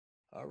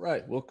All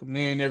right, welcome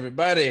in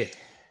everybody.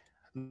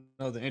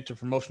 Another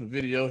inter-promotional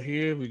video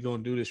here. We're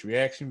gonna do this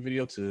reaction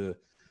video to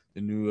the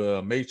new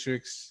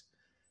Matrix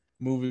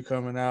movie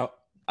coming out.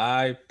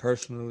 I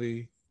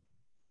personally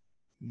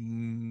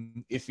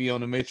iffy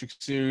on the Matrix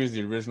series,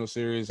 the original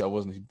series. I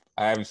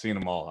haven't seen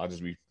them all. I'll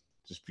just be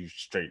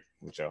straight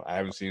with y'all. I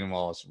haven't seen them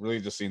all. It's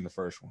really just seen the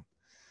first one.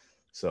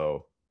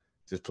 So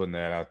just putting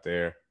that out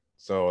there.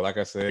 So like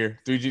I said,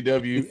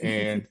 3GW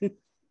and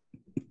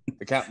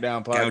the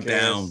Countdown Podcast.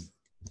 Countdown.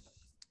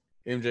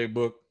 MJ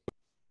Book,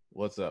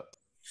 what's up?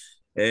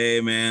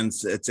 Hey man,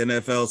 it's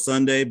NFL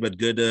Sunday, but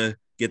good to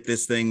get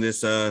this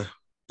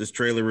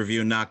trailer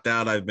review knocked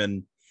out.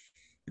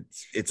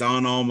 It's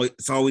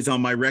always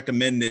on my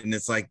recommended, and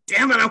it's like,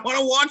 damn it, I want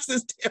to watch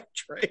this damn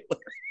trailer.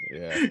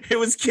 Yeah, it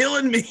was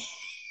killing me.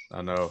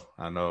 I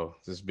know.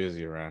 Just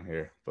busy around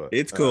here, but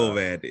it's cool,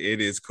 man. It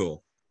is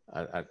cool.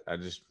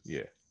 Let's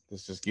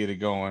just get it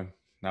going.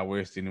 Not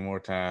waste any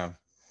more time,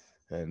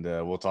 and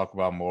we'll talk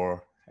about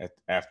more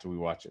after we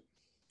watch it.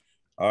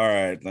 All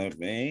right, let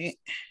me.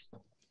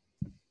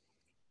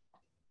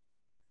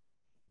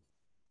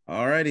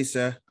 All righty,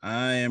 sir.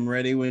 I am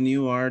ready when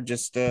you are.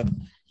 Just give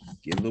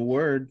the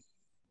word.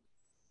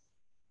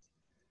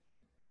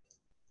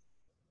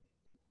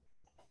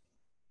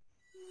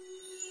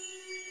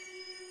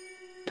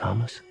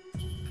 Thomas,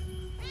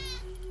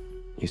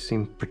 you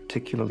seem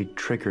particularly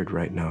triggered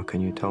right now. Can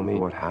you tell me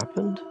what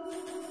happened?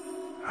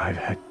 I've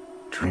had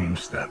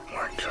dreams that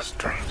weren't just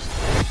dreams.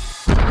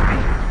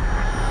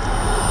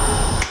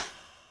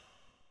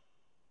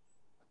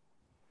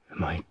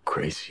 Am I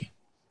crazy?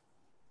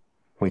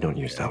 We don't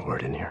use that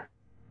word in here.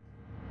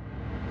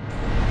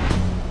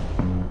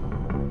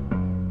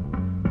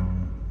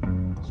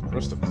 It's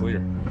crystal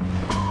clear.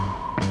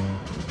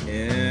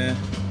 Yeah.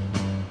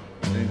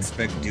 I didn't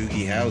expect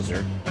Doogie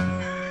Howser.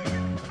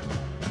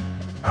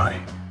 Hi.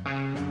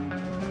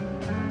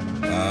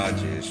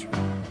 Jeez.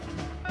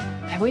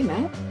 Have we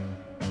met?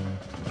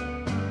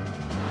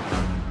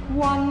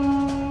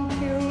 One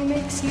pill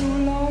makes you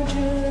larger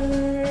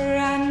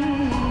and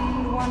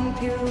one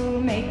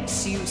pill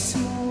makes you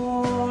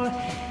small,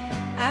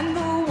 and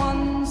the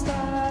ones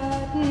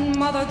that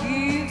mother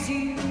gives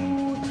you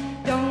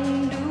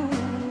don't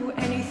do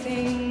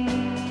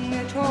anything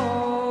at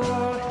all.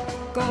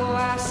 Go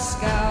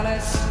ask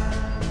Alice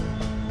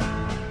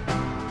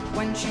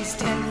when she's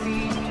 10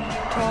 feet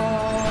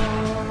tall.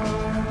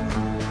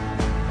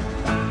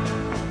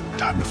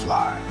 Time to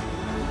fly.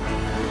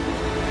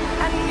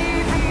 And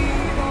if you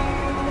go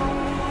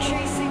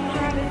chasing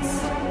rabbits,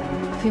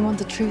 if you want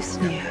the truth,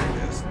 Neo,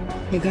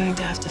 you're going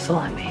to have to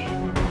follow me.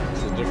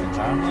 It's a different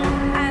timeline.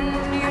 and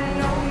you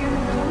know you're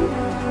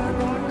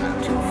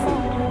going to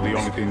fall. The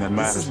only thing that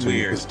matters is to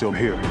you weird. is still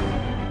here.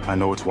 I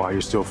know it's why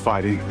you're still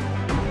fighting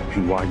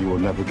and why you will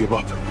never give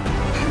up.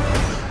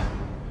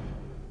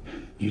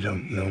 You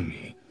don't know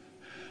me,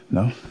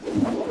 no?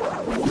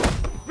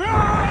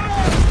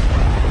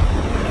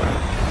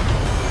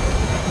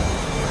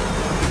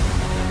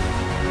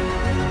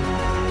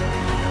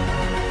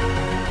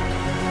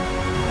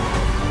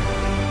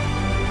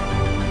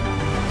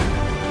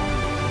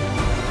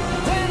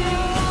 When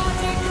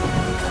logic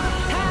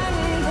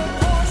and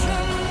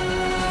proportion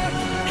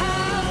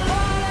have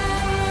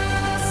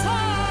fallen, so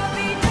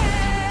be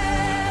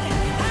dead.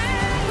 And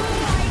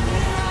the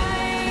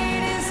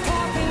right is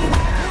talking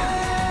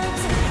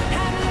backwards,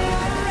 and the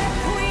red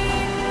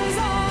queens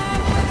are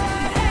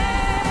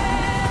overhead.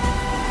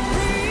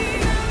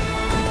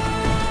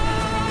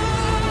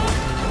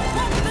 Remember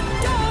what the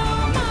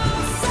Dharma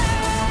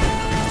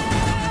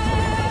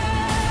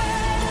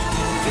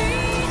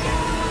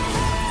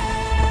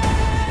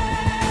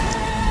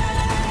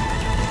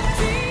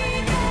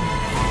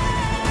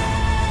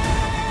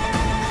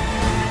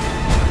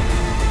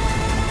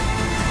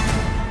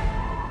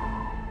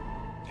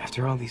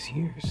After all these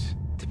years,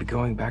 to be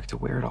going back to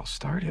where it all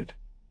started.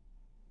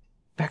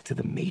 Back to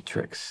the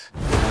Matrix.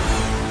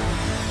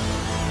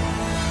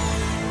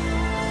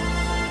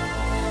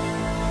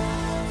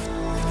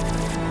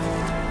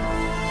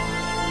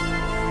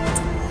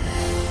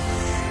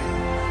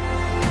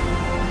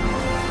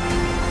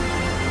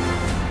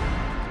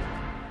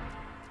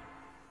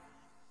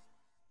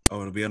 Oh,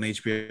 it'll be on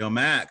HBO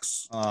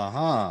Max.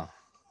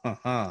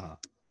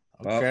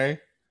 Okay.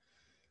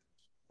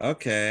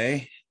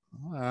 Okay.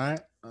 All right.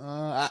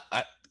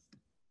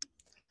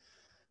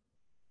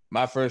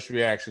 My first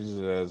reaction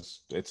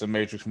is it's a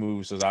Matrix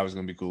movie, so it's always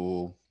gonna be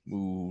cool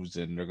moves,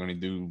 and they're gonna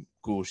do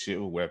cool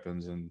shit with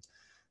weapons and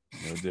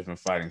different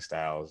fighting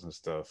styles and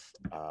stuff.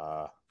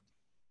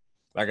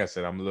 Like I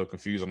said, I'm a little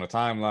confused on the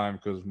timeline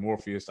because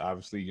Morpheus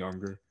obviously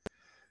younger.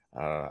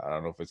 I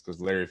don't know if it's because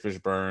Larry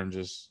Fishburne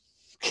just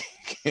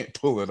can't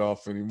pull it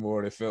off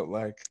anymore. It felt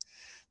like,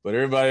 but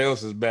everybody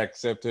else is back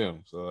except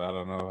him. So I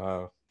don't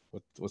know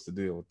what's the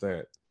deal with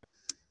that.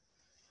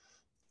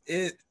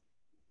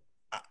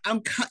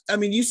 I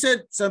mean, you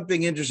said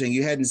something interesting.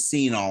 You hadn't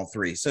seen all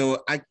three,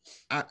 so I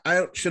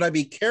should I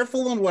be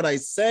careful on what I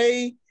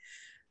say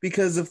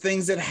because of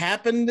things that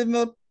happened in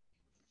the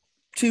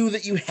two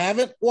that you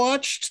haven't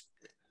watched?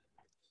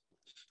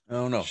 I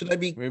don't know. Should I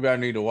be? Maybe I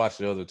need to watch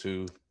the other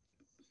two.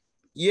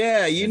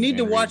 Yeah, you And- need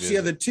to and watch the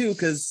revisit. other two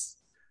because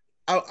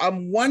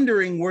I'm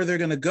wondering where they're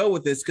going to go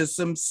with this because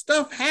some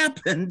stuff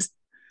happened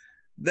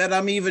that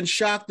I'm even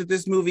shocked that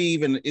this movie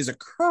even is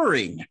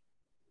occurring.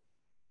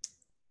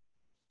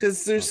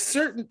 Because there's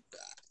certain,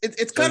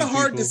 it's kind of Certain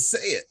hard to people-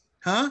 say it,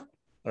 huh?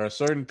 Are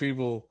certain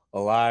people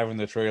alive in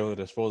the trailer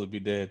that's supposed to be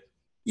dead?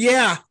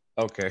 Yeah,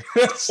 Okay.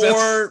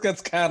 Or-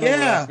 that's kind of what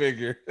yeah. I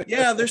figure.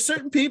 yeah. There's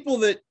certain people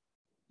that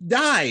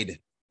died.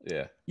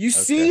 Yeah. You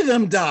see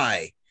them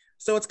die,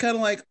 so it's kind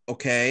of like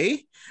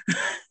okay.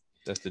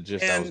 That's the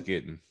gist I was And-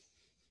 getting.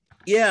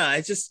 Yeah,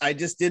 I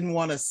just didn't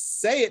want to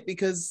say it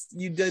because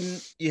you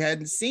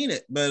hadn't seen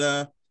it.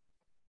 But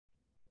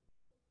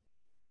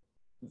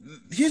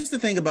here's the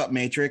thing about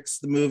Matrix,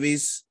 the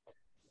movies.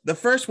 The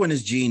first one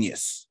is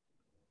genius,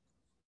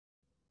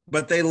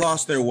 but they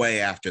lost their way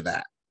after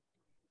that,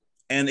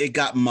 and it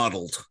got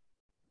muddled.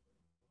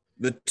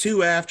 The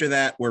two after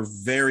that were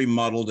very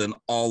muddled and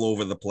all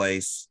over the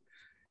place,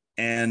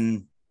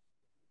 and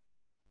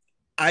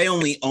I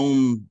only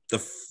own the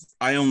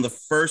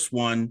first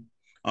one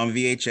on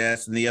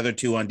VHS and the other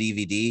two on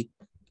DVD,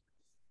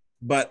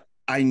 but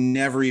I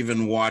never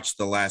even watched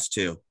the last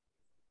two.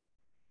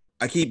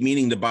 I keep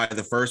meaning to buy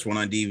the first one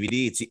on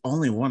DVD. It's the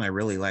only one I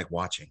really like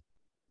watching.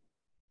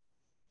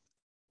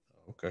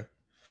 Okay.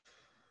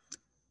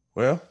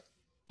 Well,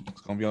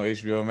 it's gonna be on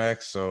HBO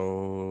Max,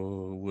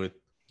 so with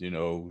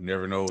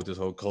never know with this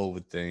whole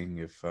COVID thing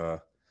if the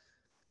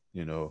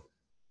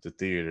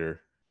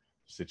theater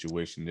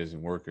situation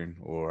isn't working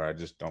or I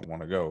just don't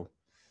want to go.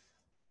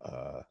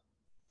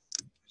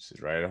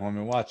 Sit right at home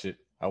and watch it.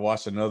 I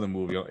watched another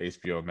movie on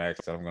HBO Max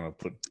that I'm gonna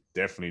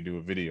definitely do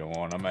a video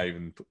on. I might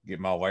even get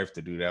my wife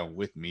to do that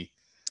with me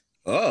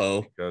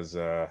Oh, because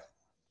not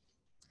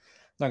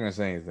gonna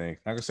say anything.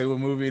 Not gonna say what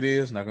movie it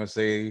is. Not gonna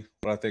say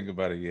what I think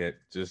about it yet.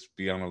 Just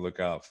be on the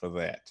lookout for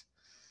that.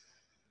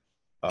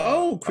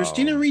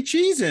 Christina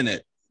Ricci's in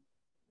it.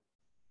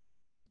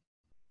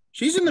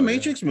 She's in the Oh, yeah.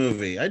 Matrix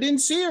movie. I didn't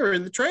see her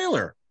in the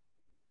trailer.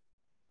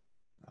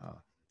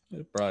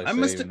 They're probably I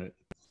must saving it.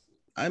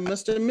 I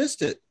must have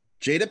missed it.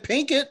 Jada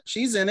Pinkett,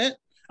 she's in it.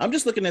 I'm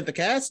just looking at the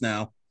cast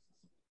now.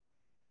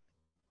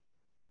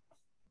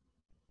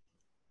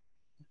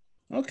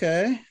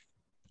 Okay.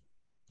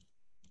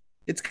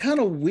 It's kind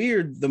of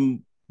weird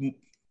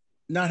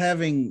not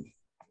having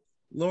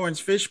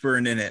Lawrence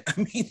Fishburne in it.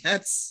 I mean,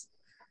 that's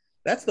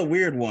the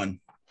weird one.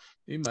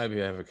 He might be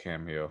have a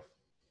cameo.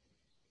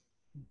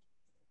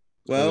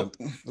 Well,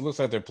 It looks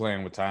like they're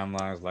playing with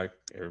timelines like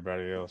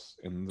everybody else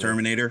in the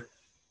Terminator.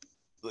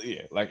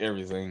 Yeah, like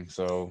everything.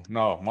 So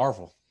no,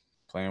 Marvel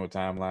playing with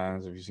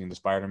timelines. Have you seen the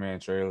Spider-Man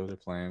trailer? They're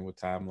playing with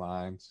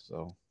timelines.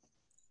 So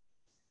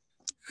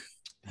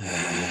it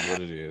is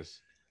what it is.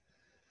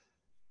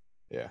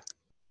 Yeah.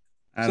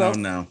 I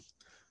don't know.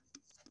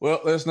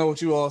 Well, let us know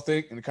what you all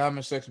think in the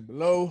comment section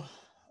below.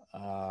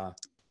 Are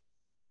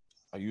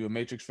you a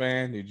Matrix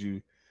fan?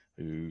 You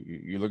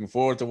looking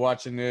forward to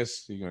watching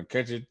this? You're gonna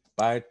catch it,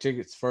 buy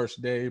tickets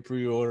first day,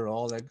 pre-order,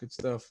 all that good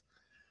stuff.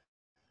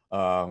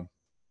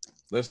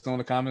 Let us know in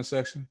the comment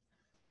section.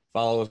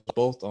 Follow us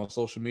both on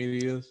social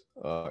medias,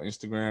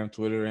 Instagram,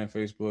 Twitter, and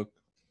Facebook.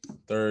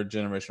 Third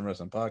Generation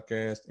Wrestling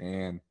Podcast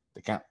and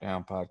the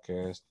Countdown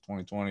Podcast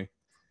 2020,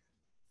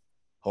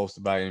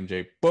 hosted by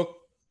MJ Book.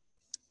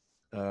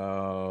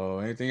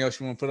 Anything else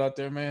you want to put out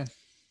there, man?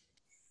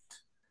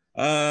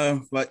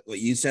 But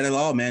you said it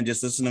all, man.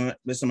 Just listen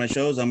to my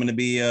shows. I'm going to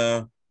be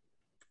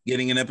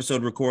getting an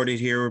episode recorded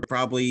here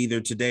probably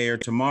either today or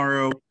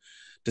tomorrow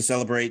to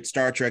celebrate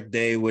Star Trek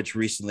Day, which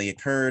recently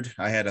occurred.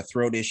 I had a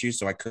throat issue,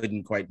 so I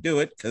couldn't quite do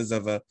it because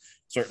of a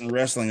certain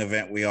wrestling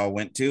event we all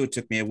went to. It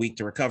took me a week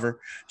to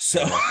recover.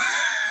 So,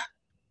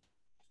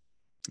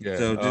 Yeah.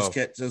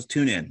 so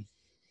tune in.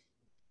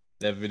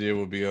 That video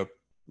will be up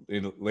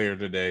later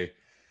today.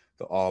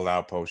 The All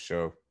Out post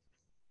show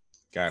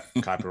got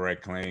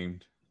copyright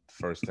claimed the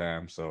first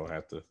time, so I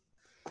have to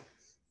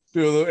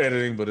do a little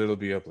editing, but it'll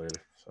be up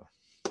later. So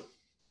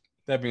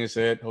that being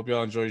said, hope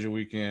y'all enjoyed your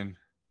weekend.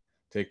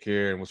 Take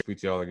care, and we'll speak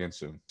to y'all again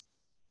soon.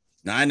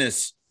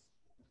 Niners.